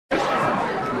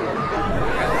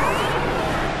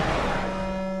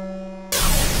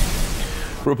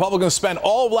Republicans spent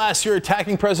all of last year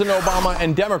attacking President Obama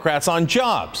and Democrats on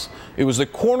jobs. It was the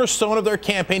cornerstone of their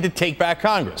campaign to take back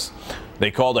Congress.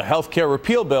 They called a health care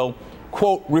repeal bill,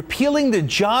 quote, repealing the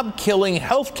job-killing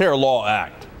Health Care Law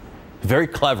Act. Very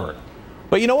clever.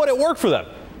 But you know what? It worked for them.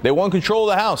 They won control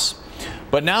of the House.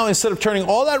 But now, instead of turning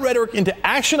all that rhetoric into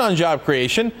action on job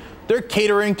creation, they're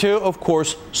catering to, of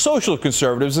course, social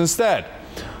conservatives instead.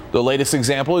 The latest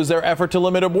example is their effort to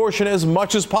limit abortion as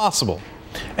much as possible.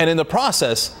 And in the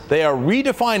process, they are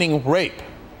redefining rape.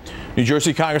 New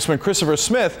Jersey Congressman Christopher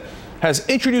Smith has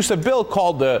introduced a bill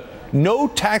called the No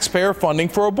Taxpayer Funding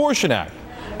for Abortion Act,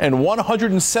 and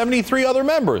 173 other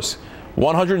members,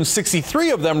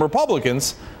 163 of them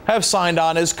Republicans, have signed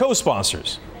on as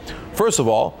co-sponsors. First of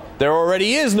all, there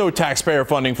already is no taxpayer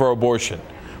funding for abortion.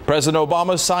 President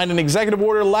Obama signed an executive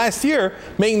order last year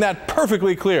making that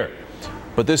perfectly clear.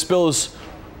 But this bill is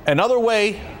another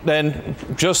way than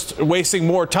just wasting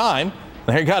more time.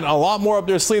 They got a lot more up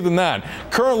their sleeve than that.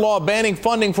 Current law banning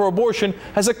funding for abortion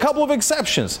has a couple of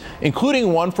exceptions,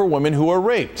 including one for women who are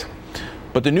raped.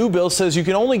 But the new bill says you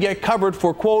can only get covered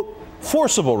for, quote,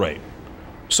 forcible rape.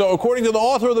 So according to the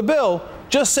author of the bill,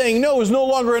 just saying no is no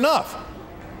longer enough.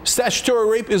 Statutory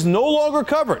rape is no longer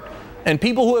covered, and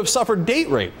people who have suffered date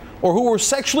rape or who were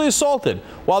sexually assaulted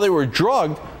while they were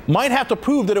drugged might have to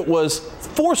prove that it was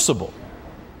forcible.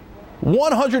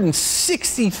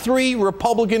 163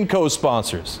 Republican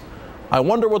co-sponsors. I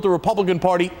wonder what the Republican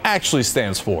Party actually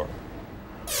stands for.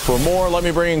 For more, let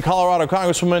me bring in Colorado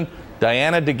Congresswoman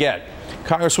Diana Degette.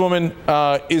 Congresswoman,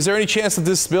 is there any chance that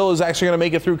this bill is actually going to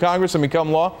make it through Congress and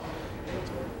become law?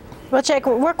 Well, Cenk,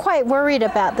 we're quite worried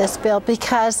about this bill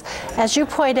because, as you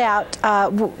point out,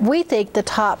 we think the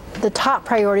top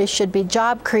priority should be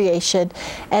job creation,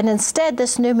 and instead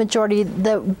this new majority,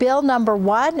 the bill number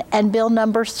 1 and bill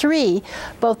number 3,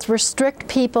 both restrict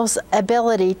people's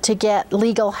ability to get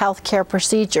legal health care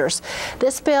procedures.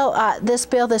 This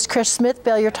Chris Smith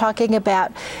bill you're talking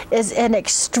about is an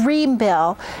extreme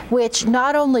bill which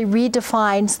not only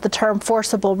redefines the term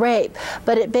forcible rape,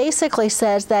 but it basically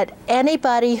says that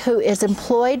anybody who is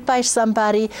employed by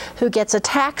somebody who gets a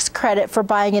tax credit for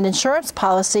buying an insurance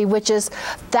policy, which is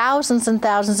thousands and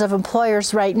thousands of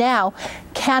employers right now,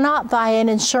 cannot buy an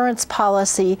insurance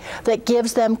policy that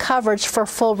gives them coverage for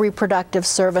full reproductive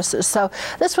services. So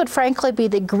this would frankly be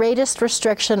the greatest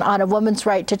restriction on a woman's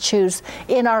right to choose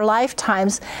in our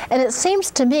lifetimes. And it seems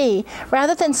to me,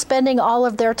 rather than spending all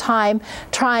of their time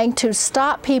trying to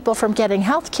stop people from getting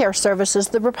health care services,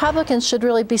 the Republicans should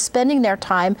really be spending their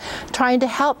time trying to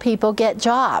help people get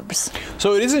jobs.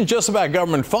 So it isn't just about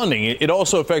government funding. It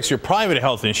also affects your private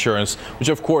health insurance, which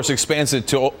of course expands it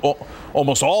to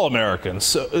almost all Americans.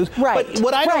 Right. But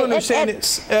what I don't understand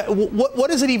is,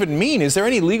 what does it even mean? Is there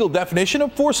any legal definition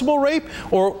of forcible rape?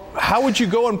 Or how would you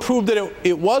go and prove that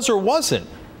it was or wasn't?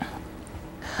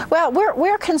 Well,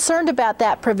 we're concerned about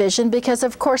that provision because,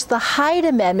 of course, the Hyde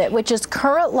Amendment, which is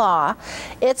current law,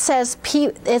 it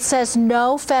says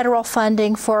no federal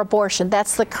funding for abortion.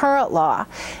 That's the current law,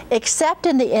 except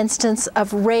in the instance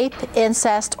of rape,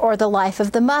 incest, or the life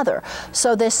of the mother.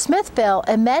 So this Smith bill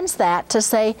amends that to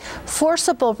say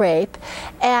forcible rape,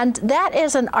 and that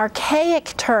is an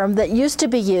archaic term that used to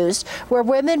be used where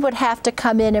women would have to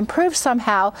come in and prove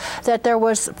somehow that there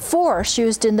was force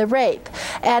used in the rape.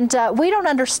 And we don't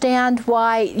understand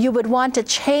why you would want to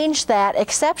change that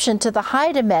exception to the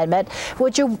Hyde Amendment.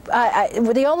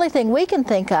 The only thing we can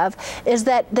think of is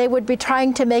that they would be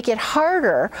trying to make it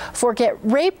harder for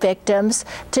rape victims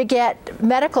to get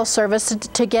medical service,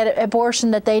 to get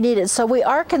abortion that they needed. So we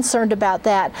are concerned about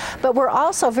that, but we're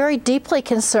also very deeply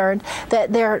concerned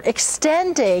that they're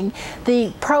extending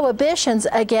the prohibitions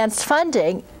against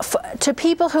funding to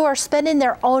people who are spending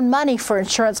their own money for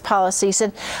insurance policies.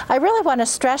 And I really want to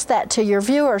stress that to your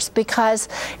viewers, because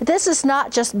this is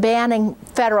not just banning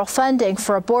federal funding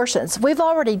for abortions. We've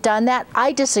already done that.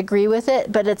 I disagree with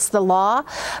it, but it's the law.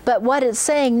 But what it's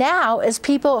saying now is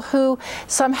people who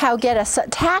somehow get a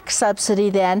tax subsidy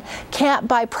then can't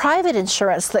buy private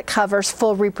insurance that covers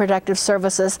full reproductive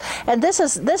services. And this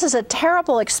is a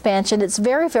terrible expansion. It's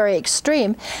very, very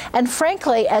extreme. And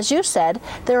frankly, as you said,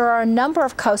 there are a number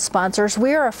of co-sponsors.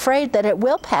 We are afraid that it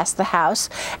will pass the House,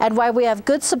 and why we have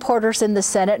good supporters in the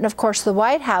Senate and, of course, the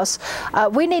White House,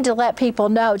 we need to let people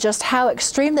know just how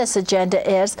extreme this agenda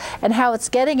is and how it's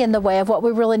getting in the way of what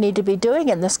we really need to be doing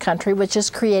in this country, which is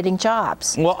creating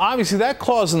jobs. Well, obviously that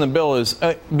clause in the bill is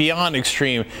beyond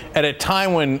extreme at a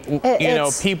time when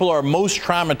people are most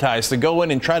traumatized to go in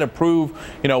and try to prove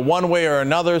one way or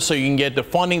another so you can get the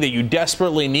funding that you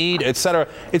desperately need, etc.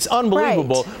 It's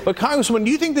unbelievable. Right. But Congresswoman,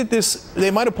 do you think that they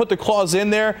might have put the clause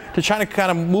in there to try to kind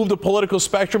of move the political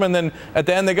spectrum, and then at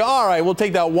the end they go, all right, we'll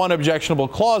take that one objectionable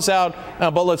clause out,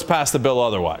 but let's pass the bill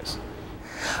otherwise?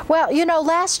 Well,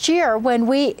 last year when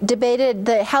we debated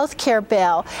the health care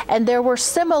bill, and there were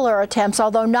similar attempts,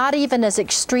 although not even as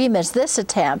extreme as this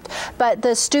attempt, but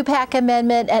the Stupak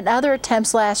Amendment and other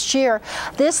attempts last year,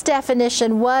 this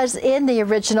definition was in the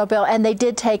original bill, and they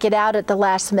did take it out at the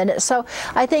last minute. So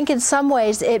I think in some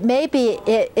ways it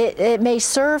may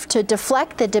serve to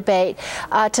deflect the debate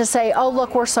to say, oh,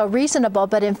 look, we're so reasonable,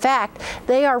 but in fact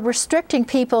they are restricting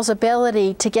people's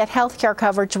ability to get health care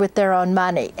coverage with their own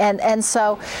money. And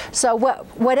so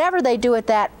whatever they do with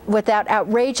that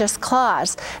outrageous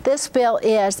clause, this bill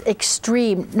is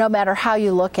extreme no matter how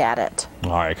you look at it.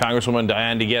 All right, Congresswoman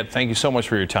Diane Degette, thank you so much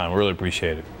for your time. We really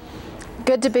appreciate it.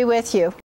 Good to be with you.